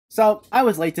So, I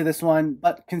was late to this one,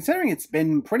 but considering it's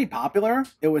been pretty popular,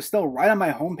 it was still right on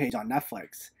my homepage on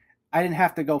Netflix. I didn't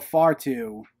have to go far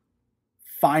to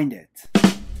find it.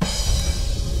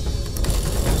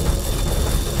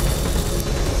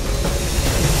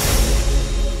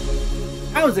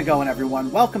 How's it going,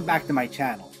 everyone? Welcome back to my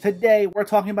channel. Today, we're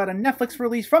talking about a Netflix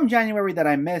release from January that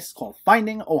I missed called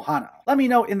Finding Ohana. Let me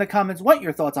know in the comments what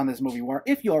your thoughts on this movie were,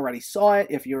 if you already saw it,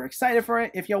 if you're excited for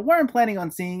it, if you weren't planning on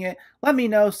seeing it, let me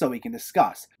know so we can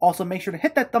discuss. Also, make sure to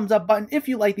hit that thumbs up button if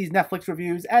you like these Netflix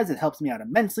reviews, as it helps me out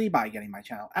immensely by getting my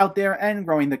channel out there and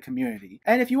growing the community.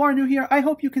 And if you are new here, I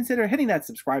hope you consider hitting that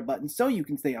subscribe button so you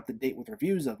can stay up to date with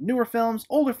reviews of newer films,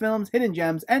 older films, hidden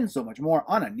gems, and so much more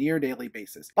on a near daily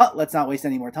basis. But let's not waste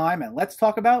any more time and let's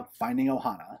talk about Finding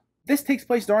Ohana. This takes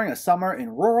place during a summer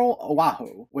in rural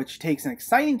Oahu, which takes an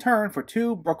exciting turn for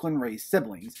two Brooklyn-raised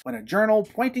siblings, when a journal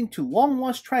pointing to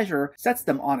long-lost treasure sets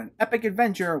them on an epic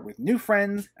adventure with new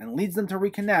friends and leads them to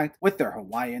reconnect with their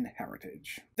Hawaiian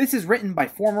heritage. This is written by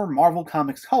former Marvel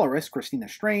Comics colorist Christina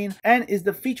Strain and is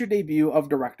the feature debut of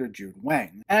director Jude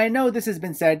Wang. And I know this has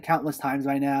been said countless times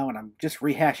by now, and I'm just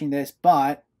rehashing this,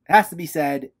 but it has to be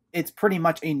said, it's pretty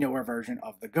much a newer version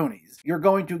of The Goonies. You're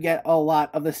going to get a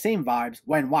lot of the same vibes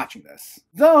when watching this.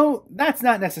 Though, that's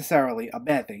not necessarily a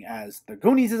bad thing, as The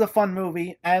Goonies is a fun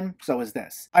movie, and so is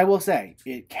this. I will say,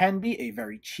 it can be a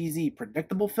very cheesy,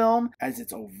 predictable film, as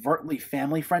it's overtly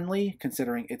family-friendly,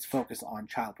 considering its focus on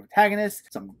child protagonists,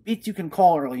 some beats you can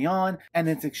call early on, and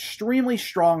its extremely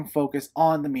strong focus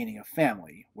on the meaning of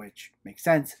family, which makes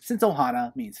sense, since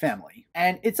Ohana means family.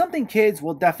 And it's something kids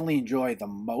will definitely enjoy the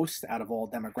most out of all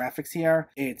demographics here.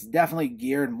 It's definitely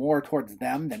geared more towards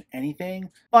them than anything,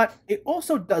 but it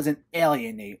also doesn't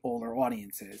alienate older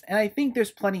audiences, and I think there's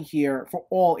plenty here for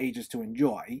all ages to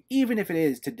enjoy, even if it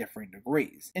is to differing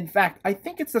degrees. In fact, I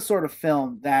think it's the sort of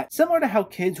film that, similar to how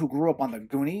kids who grew up on The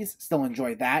Goonies still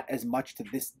enjoy that as much to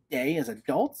this day as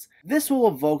adults, this will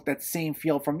evoke that same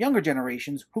feel from younger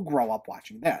generations who grow up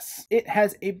watching this. It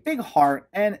has a big heart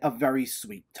and a very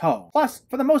sweet tone. Plus,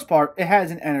 for the most part, it has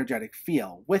an energetic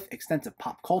feel, with extensive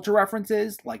pop culture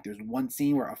references, like there's one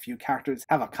scene where a few characters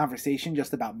have a conversation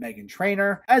just about Meghan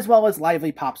Trainor, as well as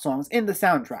lively pop songs in the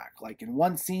soundtrack, like in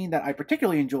one scene that I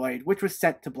particularly enjoyed, which was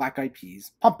set to Black Eyed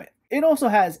Peas' Pump It. It also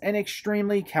has an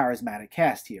extremely charismatic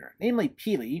cast here, namely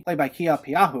Pili, played by Kia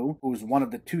Piahu, who's one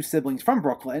of the two siblings from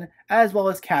Brooklyn, as well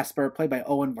as Casper, played by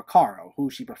Owen Vaccaro, who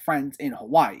she befriends in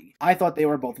Hawaii. I thought they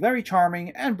were both very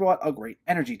charming and brought a great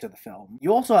energy to the film.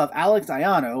 You also have Alex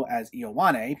Ayano as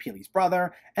Ioane, Pili's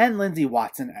brother, and Lindsay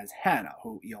Watson as Hannah,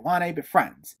 who Ioane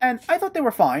befriends. And I thought they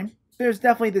were fine. There's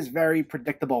definitely this very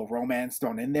predictable romance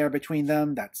thrown in there between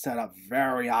them that's set up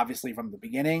very obviously from the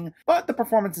beginning, but the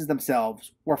performances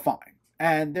themselves were fine.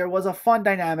 And there was a fun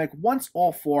dynamic once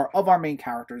all four of our main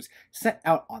characters set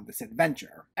out on this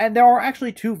adventure. And there are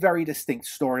actually two very distinct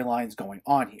storylines going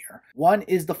on here. One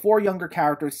is the four younger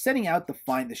characters setting out to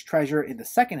find this treasure in the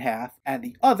second half, and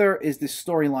the other is this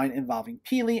storyline involving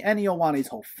Pili and Iowane's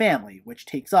whole family, which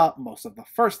takes up most of the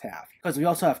first half. Because we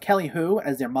also have Kelly Hu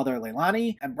as their mother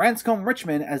Leilani, and Branscombe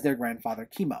Richmond as their grandfather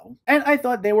Kimo. And I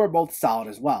thought they were both solid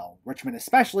as well. Richmond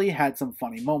especially had some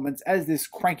funny moments as this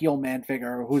cranky old man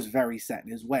figure who's very set in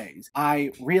his ways.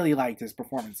 I really liked his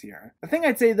performance here. The thing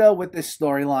I'd say though with this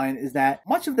storyline is that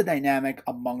much of the dynamic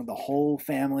among the whole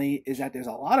family is that there's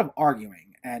a lot of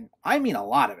arguing, and I mean a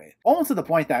lot of it. Almost to the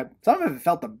point that some of it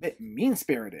felt a bit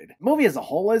mean-spirited. The movie as a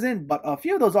whole isn't, but a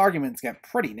few of those arguments get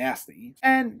pretty nasty.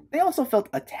 And they also felt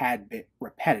a tad bit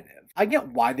repetitive. I get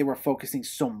why they were focusing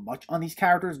so much on these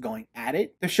characters going at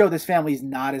it, to show this family's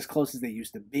not as close as they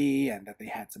used to be, and that they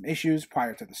had some issues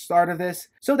prior to the start of this,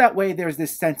 so that way there's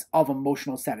this sense of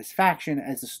emotional satisfaction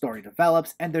as the story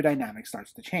develops and their dynamic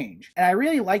starts to change. And I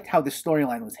really liked how the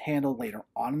storyline was handled later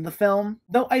on in the film,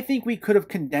 though I think we could have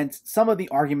condensed some of the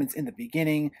arguments in the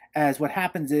beginning, as what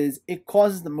happens is it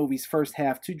causes the movie's first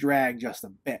half to drag just a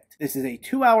bit. This is a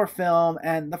 2-hour film,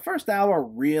 and the first hour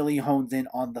really hones in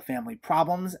on the family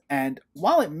problems, and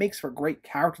while it makes for great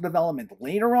character development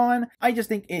later on, I just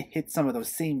think it hits some of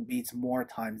those same beats more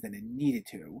times than it needed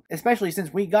to, especially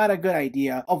since we got a good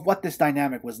idea of what this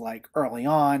dynamic was like early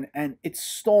on, and it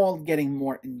stalled getting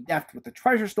more in-depth with the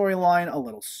treasure storyline a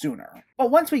little sooner.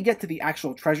 But once we get to the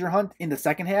actual treasure hunt in the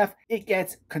second half, it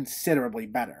gets considerably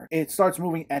definitely better. It starts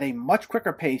moving at a much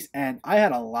quicker pace, and I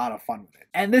had a lot of fun with it.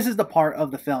 And this is the part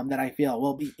of the film that I feel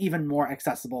will be even more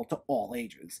accessible to all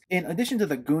ages. In addition to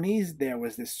the Goonies, there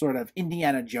was this sort of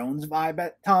Indiana Jones vibe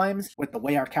at times, with the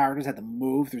way our characters had to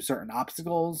move through certain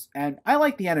obstacles, and I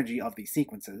like the energy of these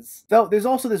sequences. Though there's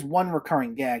also this one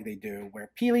recurring gag they do,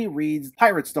 where Peely reads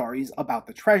pirate stories about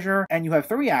the treasure, and you have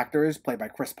three actors, played by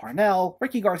Chris Parnell,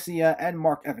 Ricky Garcia, and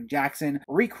Mark Evan Jackson,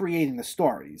 recreating the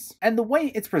stories. And the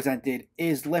way it's presented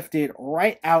is lifted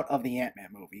right out of the Ant-Man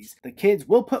movies. The kids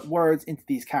will put words into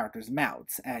these characters'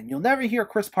 mouths, and you'll never hear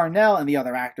Chris Parnell and the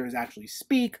other actors actually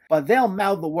speak, but they'll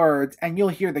mouth the words and you'll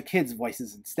hear the kids'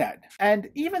 voices instead. And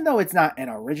even though it's not an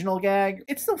original gag,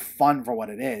 it's still fun for what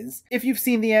it is. If you've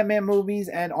seen the Ant-Man movies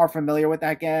and are familiar with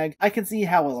that gag, I can see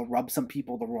how it'll rub some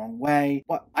people the wrong way,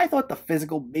 but I thought the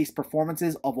physical-based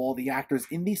performances of all the actors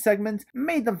in these segments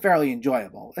made them fairly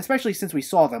enjoyable, especially since we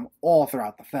saw them all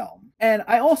throughout the film. And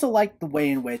I also liked the way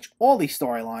in which all these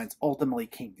storylines ultimately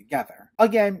came together.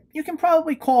 Again, you can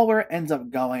probably call where it ends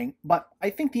up going, but I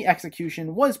think the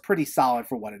execution was pretty solid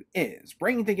for what it is,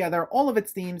 bringing together all of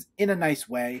its themes in a nice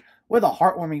way with a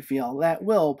heartwarming feel that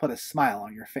will put a smile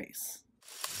on your face.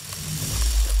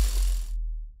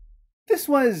 This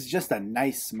was just a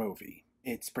nice movie.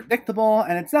 It's predictable,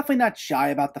 and it's definitely not shy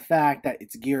about the fact that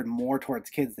it's geared more towards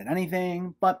kids than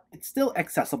anything, but it's still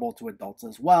accessible to adults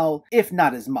as well, if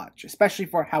not as much, especially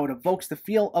for how it evokes the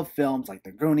feel of films like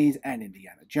The Goonies and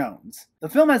Indiana Jones. The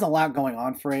film has a lot going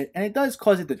on for it, and it does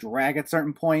cause it to drag at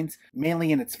certain points,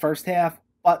 mainly in its first half,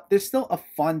 but there's still a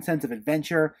fun sense of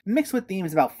adventure mixed with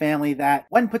themes about family that,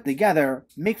 when put together,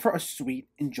 make for a sweet,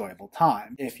 enjoyable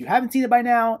time. If you haven't seen it by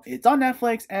now, it's on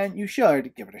Netflix and you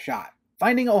should give it a shot.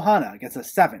 Finding Ohana gets a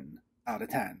 7 out of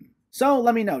 10. So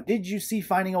let me know, did you see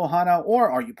Finding Ohana,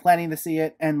 or are you planning to see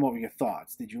it, and what were your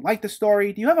thoughts? Did you like the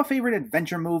story? Do you have a favorite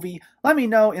adventure movie? Let me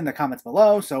know in the comments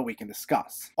below so we can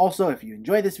discuss. Also, if you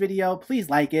enjoyed this video, please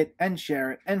like it and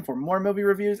share it, and for more movie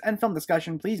reviews and film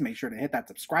discussion, please make sure to hit that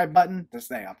subscribe button to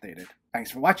stay updated. Thanks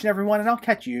for watching everyone, and I'll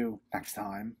catch you next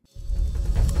time.